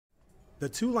The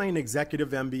Tulane Executive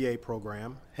MBA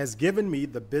program has given me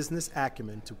the business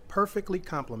acumen to perfectly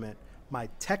complement my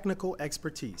technical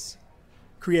expertise,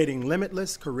 creating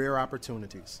limitless career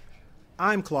opportunities.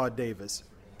 I'm Claude Davis,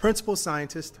 Principal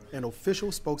Scientist and official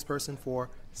spokesperson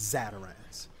for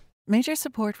Zatarain's. Major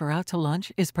support for Out to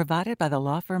Lunch is provided by the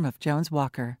law firm of Jones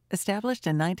Walker, established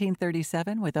in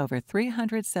 1937 with over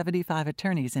 375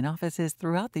 attorneys in offices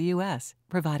throughout the U.S.,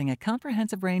 providing a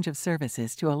comprehensive range of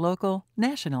services to a local,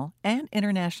 national, and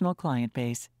international client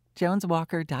base.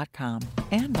 JonesWalker.com.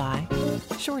 And by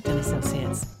Shorten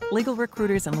Associates, legal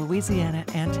recruiters in Louisiana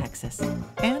and Texas.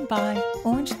 And by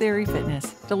Orange Theory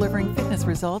Fitness, delivering fitness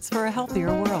results for a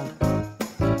healthier world.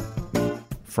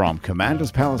 From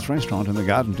Commander's Palace Restaurant in the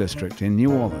Garden District in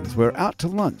New Orleans, we're out to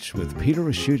lunch with Peter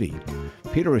Ricchiuti.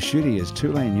 Peter Ricchiuti is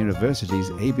Tulane University's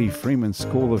A.B. Freeman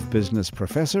School of Business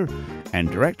professor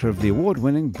and director of the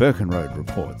award-winning Birkenroad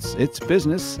Reports. It's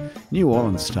business, New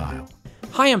Orleans style.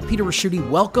 Hi, I'm Peter Ricchiuti.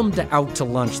 Welcome to Out to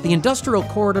Lunch. The industrial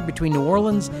corridor between New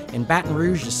Orleans and Baton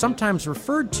Rouge is sometimes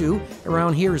referred to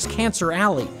around here as Cancer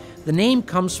Alley. The name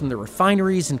comes from the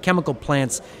refineries and chemical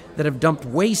plants that have dumped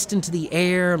waste into the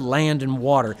air, land, and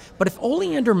water. But if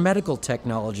Oleander Medical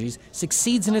Technologies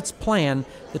succeeds in its plan,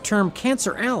 the term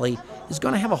Cancer Alley is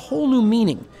going to have a whole new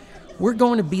meaning. We're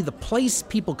going to be the place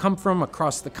people come from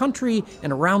across the country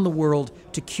and around the world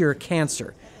to cure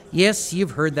cancer. Yes,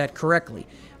 you've heard that correctly.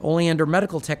 Oleander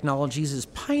Medical Technologies is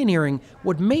pioneering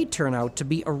what may turn out to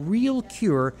be a real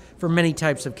cure for many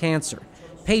types of cancer.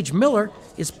 Paige Miller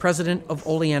is president of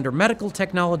Oleander Medical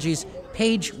Technologies.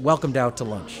 Paige, welcomed Out to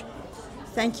Lunch.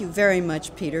 Thank you very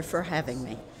much, Peter, for having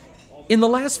me. In the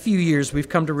last few years, we've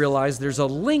come to realize there's a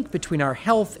link between our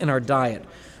health and our diet.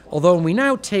 Although we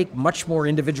now take much more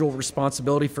individual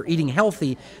responsibility for eating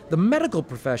healthy, the medical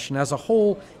profession as a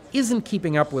whole isn't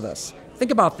keeping up with us. Think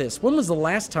about this. When was the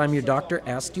last time your doctor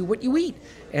asked you what you eat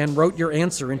and wrote your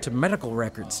answer into medical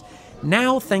records?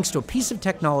 Now, thanks to a piece of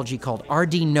technology called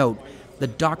RD Note, the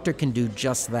doctor can do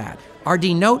just that.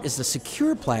 RD Note is a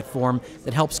secure platform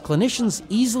that helps clinicians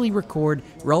easily record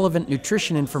relevant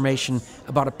nutrition information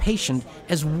about a patient,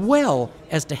 as well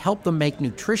as to help them make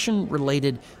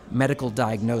nutrition-related medical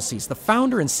diagnoses. The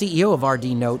founder and CEO of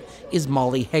RD Note is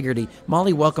Molly Hegarty.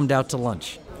 Molly, welcomed Out to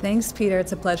Lunch. Thanks, Peter.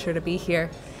 It's a pleasure to be here.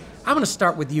 I'm going to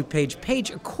start with you, Paige. Paige,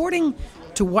 according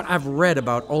to what I've read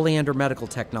about Oleander Medical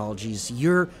Technologies,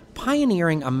 you're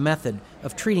pioneering a method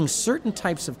of treating certain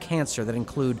types of cancer that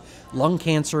include lung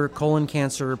cancer, colon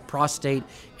cancer, prostate,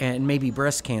 and maybe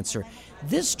breast cancer.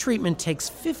 This treatment takes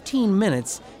 15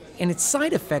 minutes, and its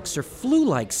side effects are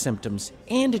flu-like symptoms,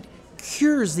 and it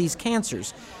cures these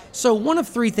cancers. So one of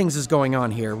three things is going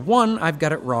on here. One, I've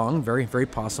got it wrong, very, very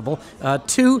possible.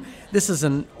 Two, this is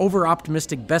an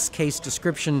over-optimistic best-case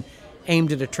description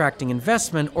aimed at attracting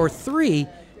investment. Or three,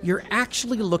 you're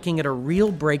actually looking at a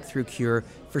real breakthrough cure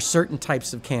for certain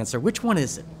types of cancer. Which one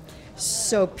is it?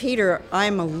 So, Peter,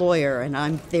 I'm a lawyer, and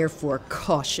I'm therefore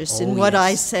cautious in what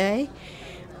I say.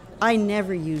 I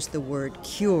never use the word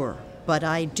cure, but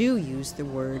I do use the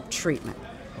word treatment.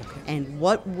 And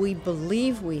what we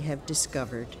believe we have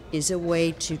discovered is a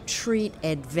way to treat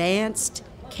advanced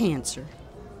cancer,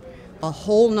 a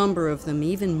whole number of them,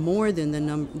 even more than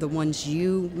the ones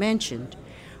you mentioned,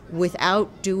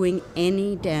 without doing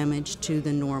any damage to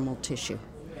the normal tissue.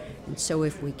 And so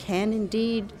if we can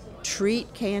indeed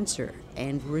treat cancer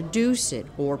and reduce it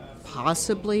or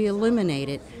possibly eliminate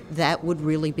it, that would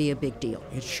really be a big deal.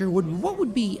 It sure would. What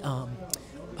would be an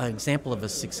example of a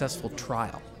successful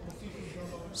trial?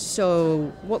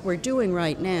 So what we're doing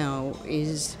right now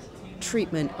is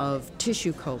treatment of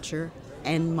tissue culture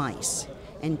and mice.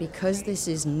 And because this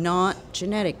is not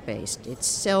genetic-based, it's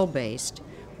cell-based,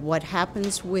 what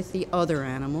happens with the other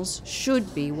animals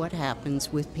should be what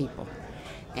happens with people.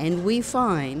 And we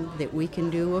find that we can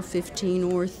do a 15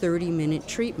 or 30-minute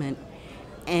treatment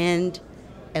and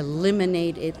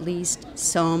eliminate at least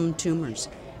some tumors.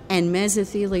 And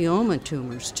mesothelioma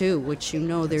tumors, too, which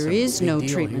there is no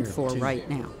treatment for right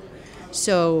now.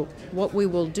 So what we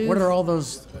will do... What are all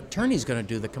those attorneys going to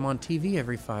do that come on TV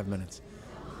every 5 minutes?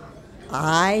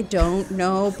 I don't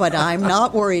know, but I'm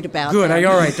not worried about Good, them.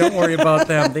 All right, don't worry about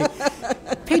them.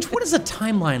 Paige, what does a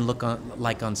timeline look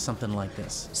like on something like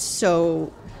this?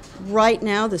 So right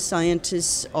now the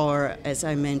scientists are, as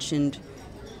I mentioned,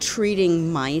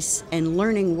 treating mice and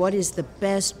learning what is the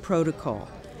best protocol.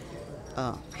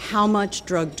 How much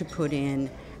drug to put in,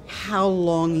 how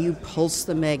long you pulse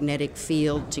the magnetic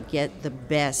field to get the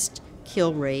best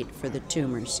kill rate for the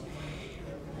tumors.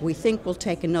 We think we'll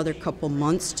take another couple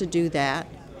months to do that,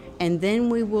 and then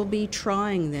we will be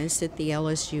trying this at the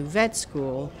LSU Vet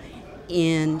School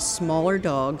in smaller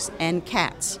dogs and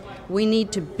cats. We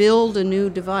need to build a new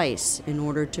device in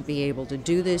order to be able to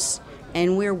do this,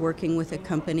 and we're working with a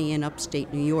company in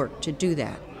upstate New York to do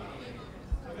that.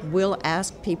 We'll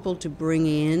ask people to bring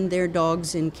in their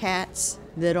dogs and cats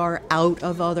that are out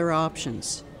of other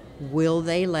options. Will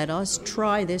they let us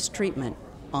try this treatment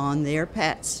on their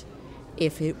pets?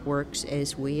 If it works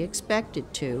as we expect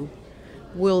it to,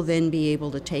 we'll then be able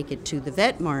to take it to the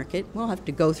vet market. We'll have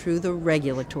to go through the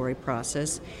regulatory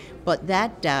process, but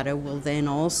that data will then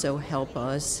also help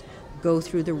us go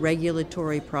through the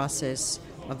regulatory process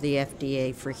of the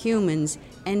FDA for humans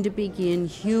and to begin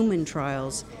human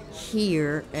trials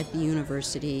here at the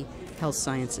University Health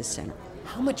Sciences Center.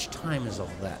 How much time is all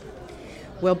that?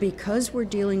 Well, because we're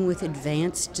dealing with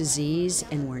advanced disease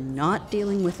and we're not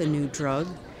dealing with a new drug,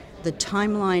 the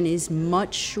timeline is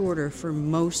much shorter for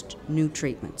most new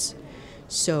treatments.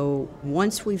 So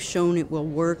once we've shown it will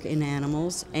work in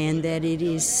animals and that it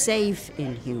is safe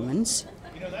in humans,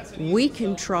 we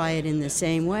can try it in the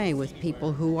same way with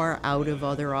people who are out of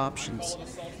other options.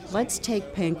 Let's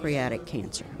take pancreatic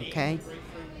cancer, okay?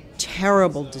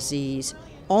 Terrible disease,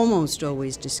 almost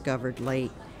always discovered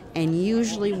late, and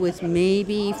usually with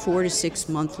maybe 4 to 6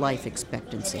 month life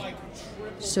expectancy.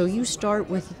 So you start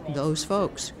with those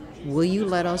folks. Will you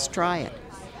let us try it?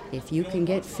 If you can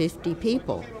get 50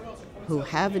 people who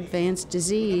have advanced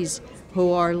disease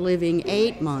who are living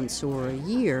 8 months or a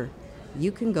year,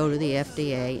 you can go to the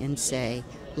FDA and say,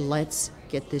 let's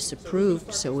get this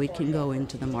approved so it can go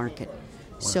into the market.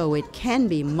 Wow. So it can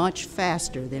be much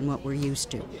faster than what we're used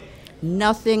to.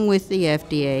 Nothing with the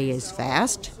FDA is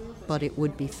fast, but it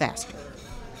would be faster.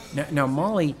 Now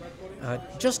Molly,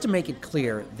 just to make it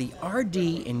clear, the RD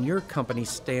in your company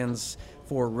stands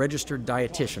for registered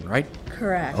dietitian, right?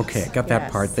 Correct. Okay, I got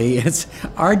that part.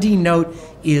 RD Note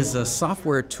is a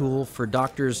software tool for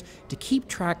doctors to keep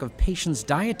track of patients'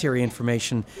 dietary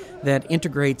information that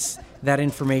integrates that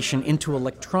information into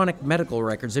electronic medical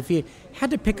records. If you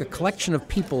had to pick a collection of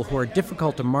people who are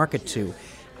difficult to market to,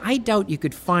 I doubt you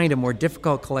could find a more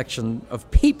difficult collection of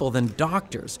people than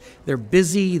doctors. They're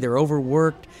busy, they're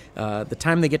overworked, the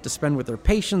time they get to spend with their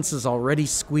patients is already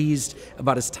squeezed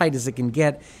about as tight as it can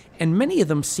get, and many of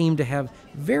them seem to have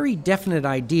very definite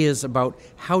ideas about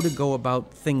how to go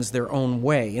about things their own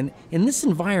way. And in this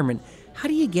environment, how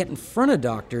do you get in front of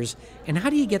doctors, and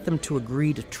how do you get them to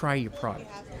agree to try your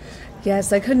product?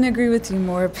 Yes, I couldn't agree with you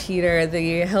more, Peter.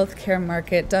 The healthcare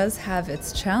market does have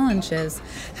its challenges.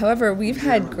 However, we've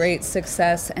had great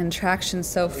success and traction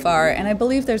so far, and I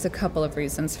believe there's a couple of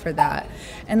reasons for that.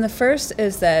 And the first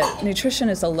is that nutrition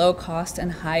is a low-cost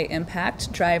and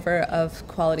high-impact driver of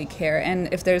quality care.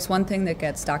 And if there's one thing that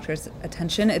gets doctors'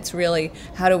 attention, it's really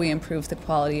how do we improve the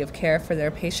quality of care for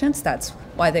their patients. That's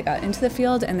why they got into the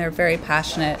field, and they're very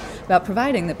passionate about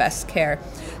providing the best care.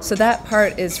 So that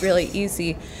part is really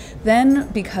easy. Then,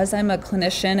 because I'm a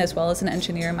clinician as well as an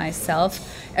engineer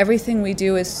myself, everything we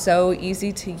do is so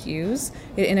easy to use.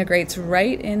 It integrates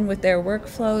right in with their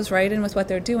workflows, right in with what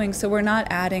they're doing, so we're not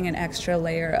adding an extra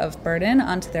layer of burden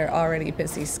onto their already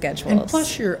busy schedules. And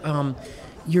plus,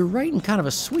 you're right in kind of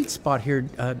a sweet spot here.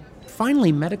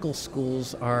 Finally, medical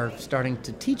schools are starting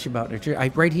to teach about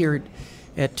it. Right here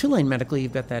at Tulane Medical,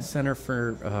 you've got that Center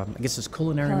for, I guess it's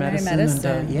culinary medicine.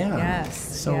 And,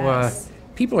 yes. So. Yes.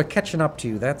 People are catching up to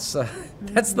you. That's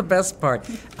the best part.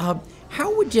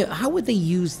 How would they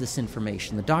use this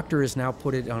information? The doctor has now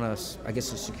put it on a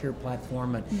secure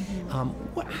platform. And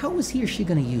how is he or she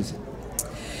going to use it?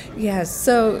 Yes.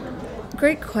 So,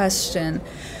 great question.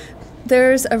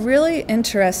 There's a really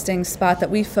interesting spot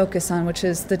that we focus on, which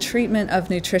is the treatment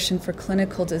of nutrition for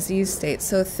clinical disease states.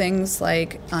 So things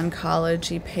like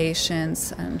oncology patients,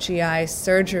 GI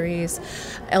surgeries,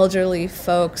 elderly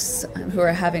folks who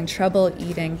are having trouble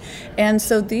eating. And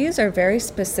so these are very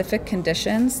specific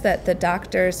conditions that the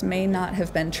doctors may not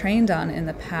have been trained on in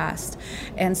the past.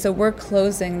 And so we're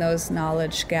closing those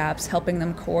knowledge gaps, helping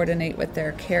them coordinate with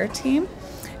their care team.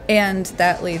 And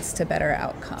that leads to better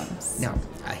outcomes. Now,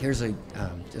 here's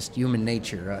just human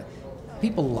nature.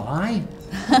 People lie.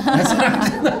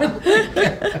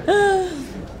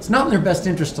 It's not in their best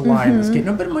interest to lie in this case.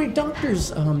 No, but my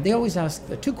doctors, they always ask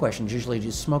 2 questions usually: do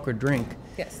you smoke or drink?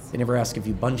 Yes. They never ask if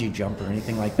you bungee jump or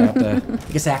anything like that. I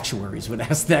guess actuaries would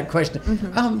ask that question.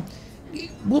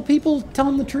 Will people tell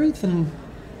them the truth? And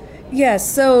Yes,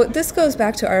 so this goes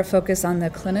back to our focus on the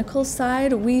clinical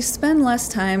side. We spend less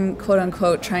time, quote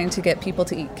unquote, trying to get people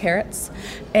to eat carrots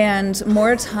and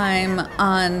more time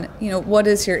on, what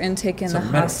is your intake in the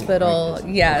hospital?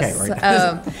 Right? Yes. Okay,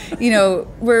 right.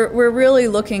 We're really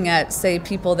looking at, say,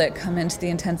 people that come into the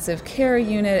intensive care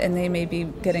unit and they may be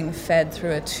getting fed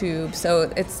through a tube. So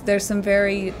there's some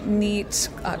very neat,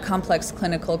 complex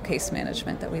clinical case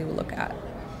management that we look at.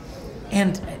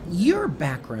 And your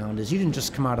background is you didn't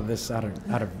just come out of this out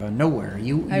of nowhere.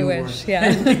 I wish,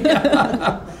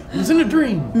 yeah. It was in a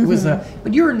dream. Mm-hmm. It was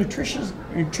but you're a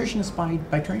nutritionist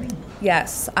by training?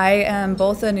 Yes, I am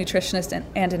both a nutritionist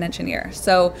and an engineer.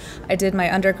 So I did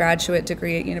my undergraduate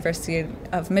degree at University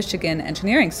of Michigan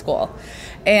Engineering School.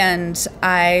 And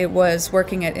I was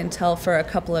working at Intel for a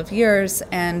couple of years,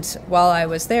 and while I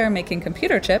was there making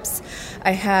computer chips,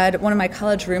 I had one of my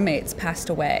college roommates passed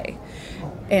away.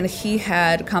 And he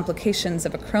had complications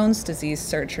of a Crohn's disease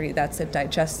surgery. That's a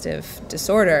digestive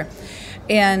disorder.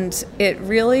 And it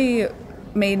really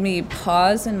made me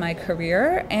pause in my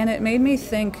career, and it made me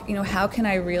think, how can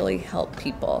I really help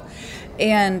people?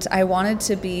 And I wanted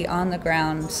to be on the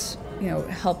ground,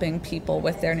 helping people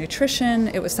with their nutrition.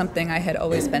 It was something I had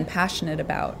always been passionate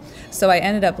about. So I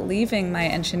ended up leaving my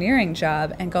engineering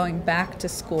job and going back to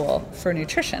school for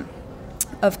nutrition.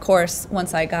 Of course,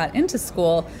 once I got into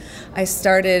school, I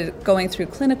started going through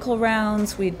clinical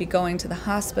rounds. We'd be going to the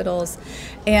hospitals,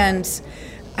 and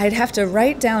I'd have to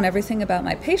write down everything about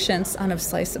my patients on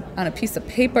a piece of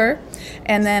paper,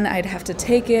 and then I'd have to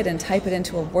take it and type it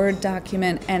into a Word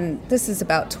document. And this is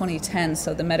about 2010,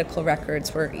 so the medical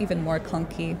records were even more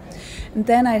clunky. And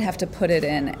then I'd have to put it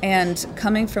in. And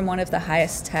coming from one of the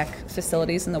highest tech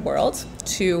facilities in the world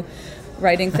to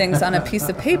writing things on a piece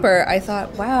of paper, I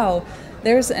thought, wow,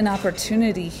 there's an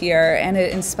opportunity here, and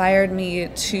it inspired me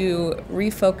to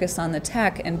refocus on the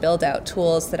tech and build out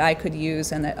tools that I could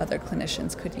use and that other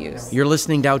clinicians could use. You're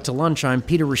listening to Out to Lunch. I'm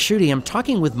Peter Ricchiuti. I'm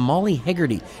talking with Molly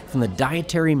Hegarty from the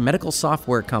dietary medical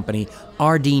software company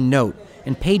RD Note,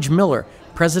 and Paige Miller,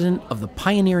 president of the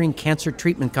pioneering cancer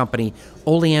treatment company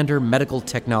Oleander Medical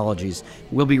Technologies.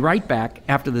 We'll be right back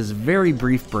after this very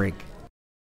brief break.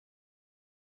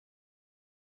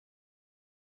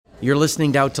 You're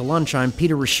listening to Out to Lunch. I'm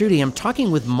Peter Ricchiuti. I'm talking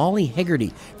with Molly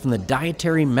Hegarty from the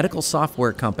dietary medical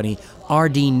software company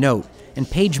RD Note, and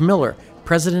Paige Miller,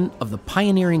 president of the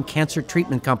pioneering cancer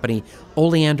treatment company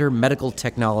Oleander Medical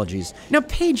Technologies. Now,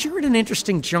 Paige, you're at an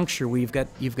interesting juncture where you've got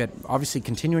obviously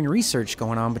continuing research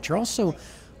going on, but you're also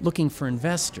looking for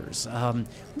investors.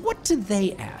 What do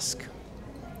they ask?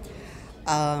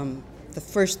 The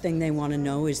first thing they want to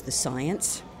know is the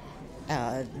science.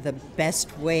 The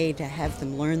best way to have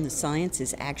them learn the science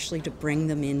is actually to bring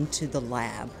them into the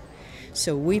lab.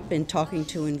 So we've been talking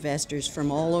to investors from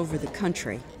all over the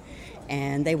country,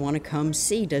 and they want to come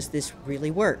see, does this really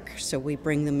work? So we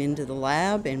bring them into the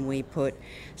lab, and we put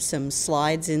some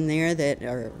slides in there that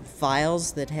are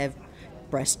vials that have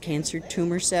breast cancer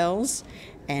tumor cells,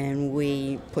 and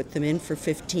we put them in for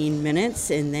 15 minutes,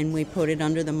 and then we put it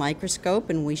under the microscope,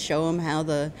 and we show them how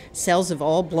the cells have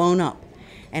all blown up.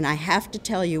 And I have to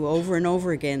tell you over and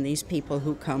over again, these people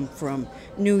who come from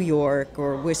New York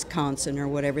or Wisconsin or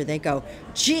whatever, they go,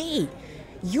 gee,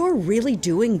 you're really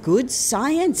doing good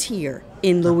science here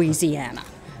in Louisiana.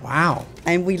 Wow.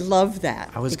 And we love that.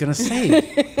 I was going to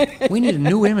say, we need a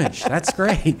new image. That's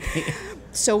great.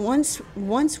 So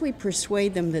once we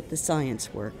persuade them that the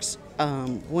science works,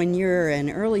 when you're an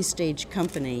early stage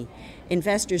company,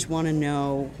 investors want to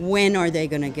know when are they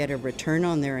going to get a return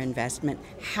on their investment,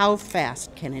 how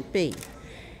fast can it be?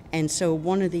 And so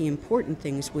one of the important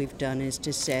things we've done is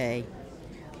to say,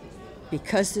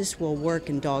 because this will work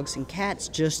in dogs and cats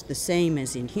just the same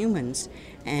as in humans,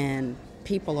 and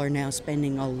people are now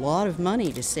spending a lot of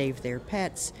money to save their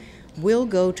pets, we'll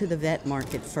go to the vet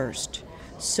market first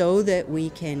so that we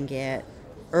can get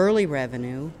early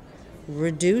revenue,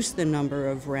 reduce the number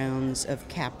of rounds of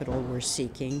capital we're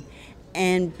seeking,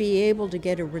 and be able to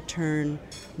get a return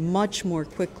much more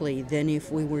quickly than if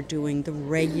we were doing the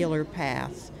regular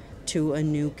path to a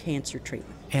new cancer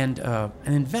treatment. And an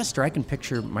investor, I can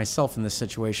picture myself in this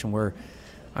situation where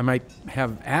I might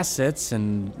have assets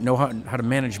and know how to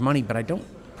manage money, but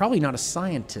probably not a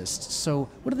scientist. So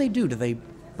what do? Do they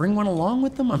bring one along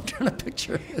with them? I'm trying to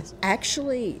picture this.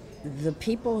 Actually, the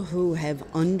people who have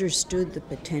understood the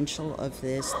potential of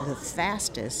this the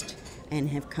fastest and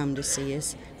have come to see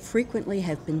us frequently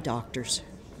have been doctors.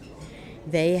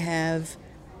 They have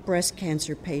breast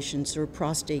cancer patients or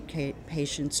prostate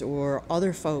patients or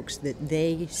other folks that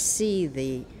they see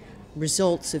the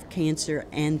results of cancer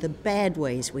and the bad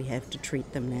ways we have to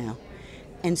treat them now.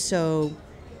 And so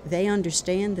They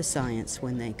understand the science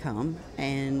when they come,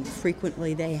 and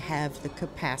frequently they have the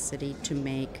capacity to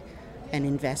make an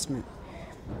investment.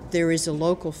 There is a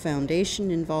local foundation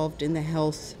involved in the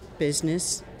health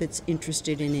business that's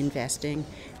interested in investing.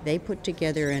 They put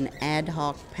together an ad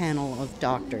hoc panel of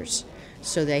doctors.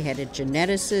 So they had a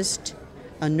geneticist,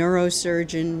 a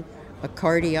neurosurgeon, a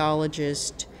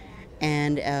cardiologist,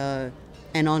 and an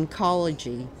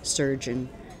oncology surgeon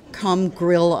come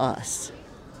grill us.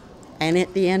 And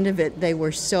at the end of it, they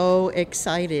were so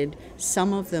excited.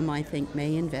 Some of them, I think,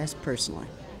 may invest personally.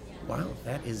 Wow,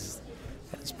 that's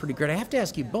pretty great. I have to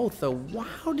ask you both, though,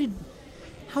 how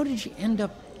did you end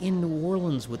up in New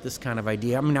Orleans with this kind of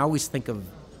idea? I mean, I always think of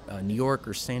New York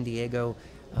or San Diego.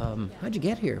 How'd you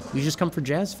get here? You just come for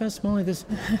Jazz Fest, Molly?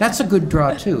 That's a good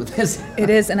draw, too. It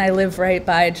is, and I live right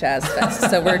by Jazz Fest,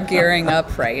 so we're gearing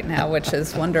up right now, which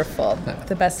is wonderful.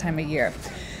 The best time of year.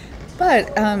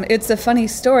 But it's a funny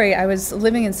story. I was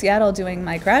living in Seattle doing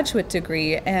my graduate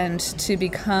degree, and to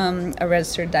become a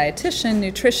registered dietitian,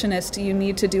 nutritionist, you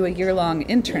need to do a year-long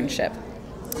internship.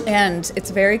 And it's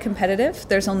very competitive.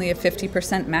 There's only a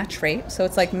 50% match rate, so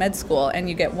it's like med school, and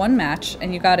you get one match,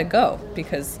 and you got to go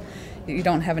because you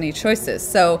don't have any choices.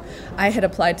 So I had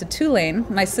applied to Tulane.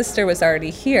 My sister was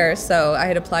already here, so I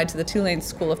had applied to the Tulane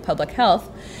School of Public Health,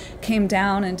 came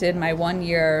down and did my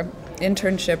 1-year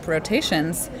internship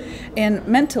rotations, and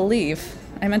meant to leave.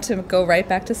 I meant to go right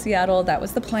back to Seattle. That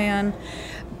was the plan,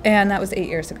 and that was 8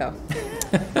 years ago.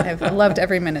 I've loved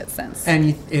every minute since. And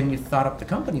you thought up the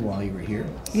company while you were here.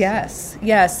 Yes.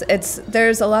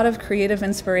 There's a lot of creative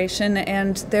inspiration,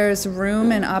 and there's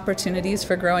room and opportunities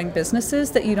for growing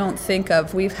businesses that you don't think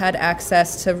of. We've had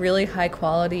access to really high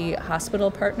quality hospital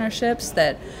partnerships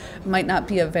that might not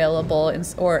be available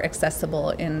or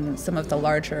accessible in some of the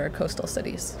larger coastal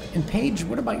cities. And Paige,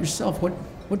 what about yourself?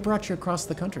 What brought you across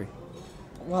the country?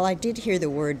 Well, I did hear the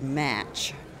word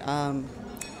match.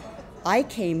 I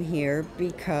came here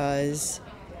because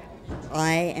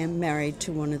I am married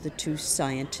to one of the two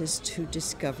scientists who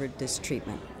discovered this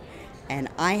treatment. And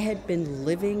I had been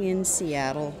living in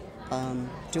Seattle,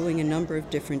 doing a number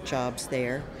of different jobs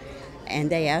there.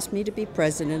 And they asked me to be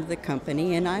president of the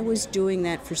company, and I was doing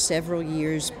that for several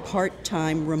years,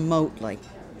 part-time, remotely.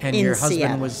 And your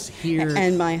husband was here?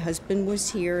 And my husband was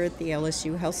here at the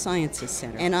LSU Health Sciences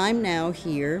Center. And I'm now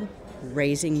here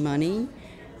raising money,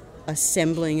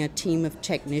 assembling a team of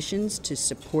technicians to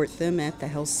support them at the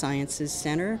Health Sciences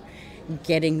Center,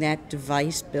 getting that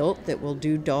device built that will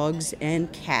do dogs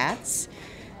and cats,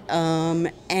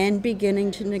 and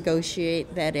beginning to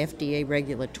negotiate that FDA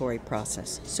regulatory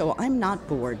process. So I'm not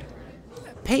bored.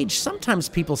 Paige, sometimes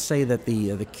people say that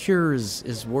the cure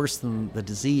is worse than the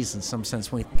disease in some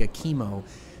sense when you think of chemo.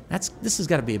 This has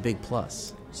got to be a big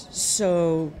plus.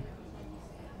 So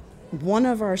one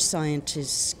of our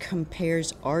scientists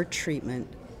compares our treatment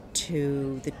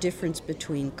to the difference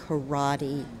between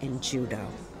karate and judo.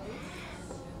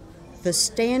 The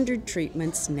standard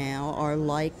treatments now are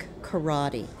like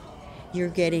karate. You're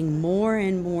getting more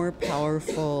and more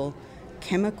powerful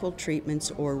chemical treatments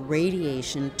or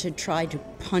radiation to try to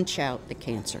punch out the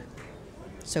cancer.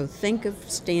 So think of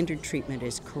standard treatment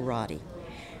as karate.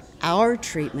 Our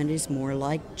treatment is more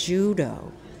like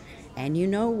judo. And you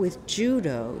know, with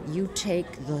judo, you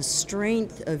take the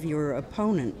strength of your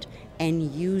opponent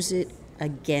and use it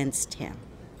against him.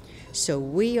 So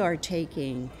we are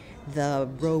taking the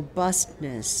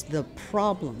robustness, the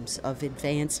problems of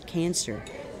advanced cancer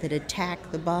that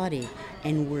attack the body,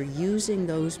 and we're using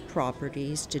those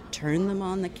properties to turn them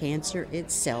on the cancer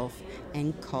itself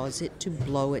and cause it to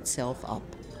blow itself up.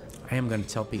 I am going to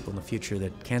tell people in the future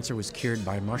that cancer was cured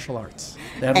by martial arts.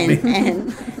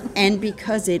 And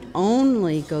because it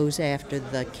only goes after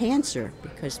the cancer,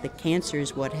 because the cancer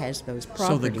is what has those properties.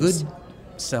 So the good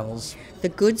cells? The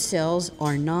good cells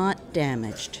are not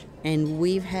damaged. And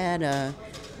we've had a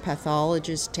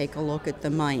pathologist take a look at the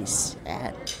mice,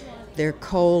 at their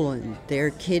colon,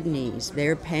 their kidneys,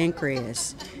 their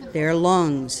pancreas, their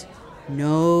lungs.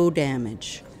 No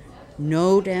damage.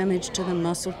 No damage to the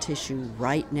muscle tissue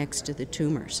right next to the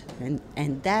tumors.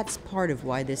 And that's part of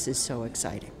why this is so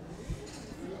exciting.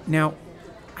 Now,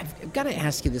 I've got to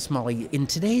ask you this, Molly. In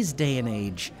today's day and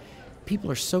age, people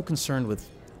are so concerned with,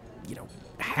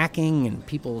 hacking and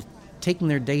people taking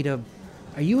their data.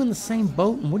 Are you in the same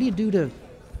boat? And what do you do to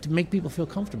make people feel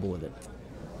comfortable with it?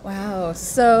 Wow.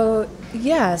 So,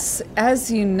 yes,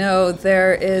 as you know,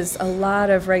 there is a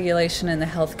lot of regulation in the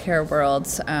healthcare world.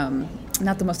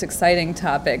 not the most exciting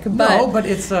topic, but No, but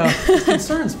it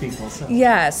concerns people. So.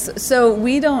 Yes. So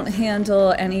we don't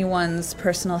handle anyone's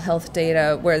personal health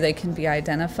data where they can be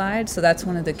identified. So that's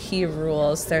one of the key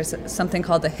rules. There's something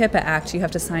called the HIPAA Act. You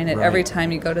have to sign it every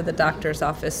time you go to the doctor's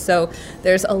office. So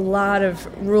there's a lot of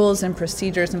rules and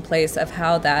procedures in place of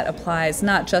how that applies,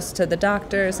 not just to the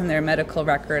doctors and their medical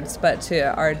records, but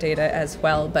to our data as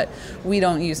well. But we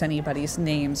don't use anybody's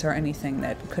names or anything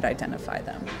that could identify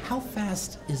them. How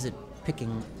fast is it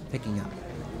picking up?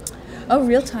 Oh,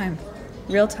 real time.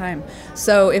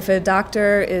 So if a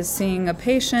doctor is seeing a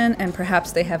patient and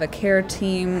perhaps they have a care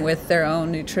team with their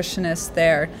own nutritionist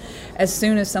there, as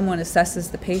soon as someone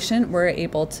assesses the patient, we're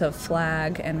able to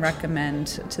flag and recommend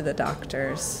to the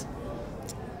doctors.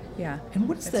 Yeah. And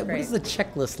what does the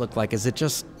checklist look like? Is it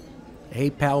just, hey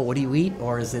pal, what do you eat?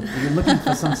 Or is it, you're looking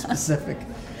for some specific?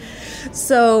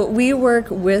 So we work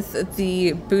with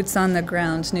the boots on the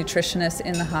ground nutritionists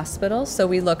in the hospital. So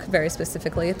we look very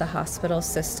specifically at the hospital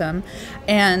system.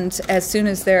 And as soon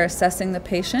as they're assessing the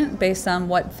patient based on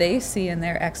what they see in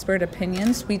their expert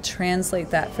opinions, we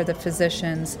translate that for the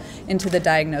physicians into the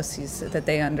diagnoses that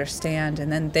they understand,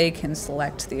 and then they can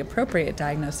select the appropriate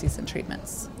diagnoses and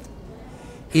treatments.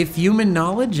 If human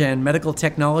knowledge and medical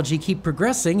technology keep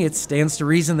progressing, it stands to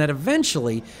reason that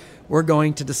eventually we're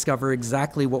going to discover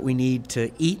exactly what we need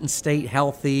to eat and stay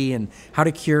healthy and how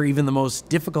to cure even the most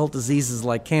difficult diseases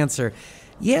like cancer.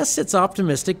 Yes, it's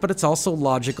optimistic, but it's also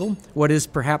logical. What is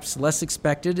perhaps less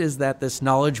expected is that this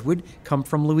knowledge would come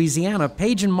from Louisiana.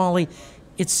 Paige and Molly,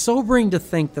 it's sobering to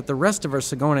think that the rest of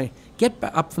us are going to get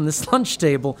up from this lunch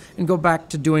table and go back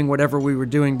to doing whatever we were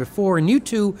doing before, and you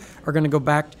two are going to go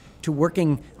back to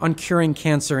working on curing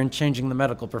cancer and changing the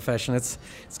medical profession. It's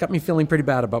got me feeling pretty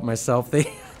bad about myself. This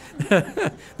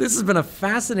has been a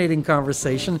fascinating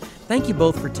conversation. Thank you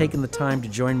both for taking the time to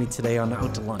join me today on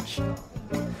Out to Lunch.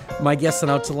 My guests on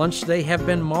Out to Lunch today have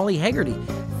been Molly Hegarty,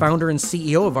 founder and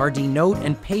CEO of RD Note,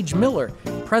 and Paige Miller,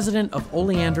 president of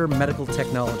Oleander Medical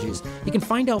Technologies. You can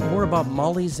find out more about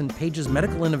Molly's and Paige's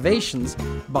medical innovations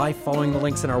by following the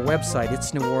links on our website,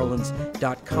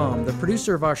 itsneworleans.com. The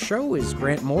producer of our show is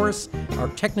Grant Morris, our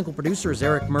technical producer is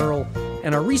Eric Merle,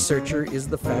 and our researcher is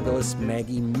the fabulous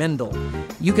Maggie Mendel.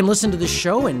 You can listen to this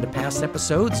show and to past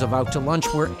episodes of Out to Lunch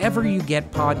wherever you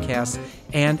get podcasts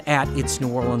and at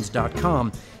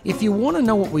itsneworleans.com. If you want to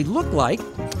know what we look like,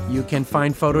 you can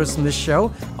find photos from this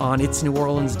show on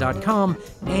itsneworleans.com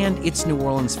and It's New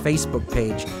Orleans Facebook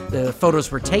page. The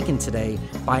photos were taken today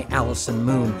by Allison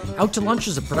Moon. Out to Lunch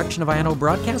is a production of INO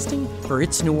Broadcasting for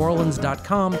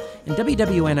itsneworleans.com and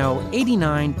WWNO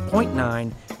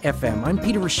 89.9 FM. I'm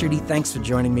Peter Raschuti. Thanks for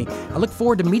joining me. I look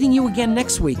forward to meeting you again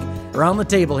next week around the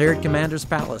table here at Commander's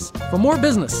Palace for more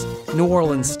business, New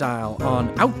Orleans style,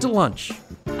 on Out to Lunch.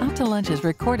 Out to Lunch is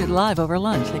recorded live over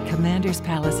lunch at Commander's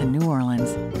Palace in New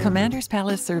Orleans. Commander's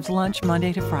Palace serves lunch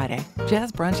Monday to Friday,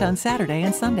 jazz brunch on Saturday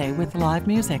and Sunday with live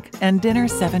music, and dinner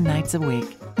 7 nights a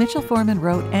week. Mitchell Foreman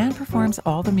wrote and performs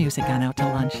all the music on Out to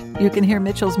Lunch. You can hear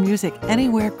Mitchell's music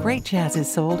anywhere great jazz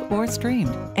is sold or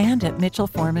streamed, and at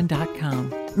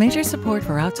mitchellforeman.com. Major support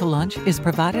for Out to Lunch is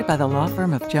provided by the law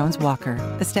firm of Jones Walker,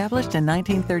 established in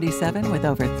 1937 with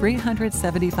over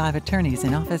 375 attorneys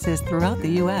in offices throughout the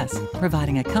U.S.,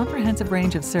 providing a comprehensive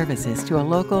range of services to a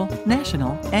local,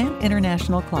 national, and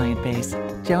international client base.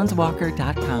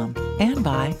 JonesWalker.com. And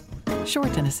by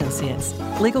Short & Associates,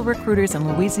 legal recruiters in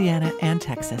Louisiana and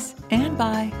Texas. And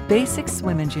by Basics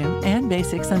Swim and Gym and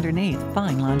Basics Underneath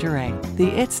Fine Lingerie, the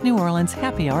It's New Orleans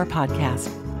Happy Hour podcast.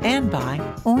 And by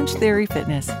Orange Theory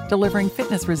Fitness, delivering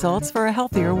fitness results for a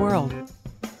healthier world.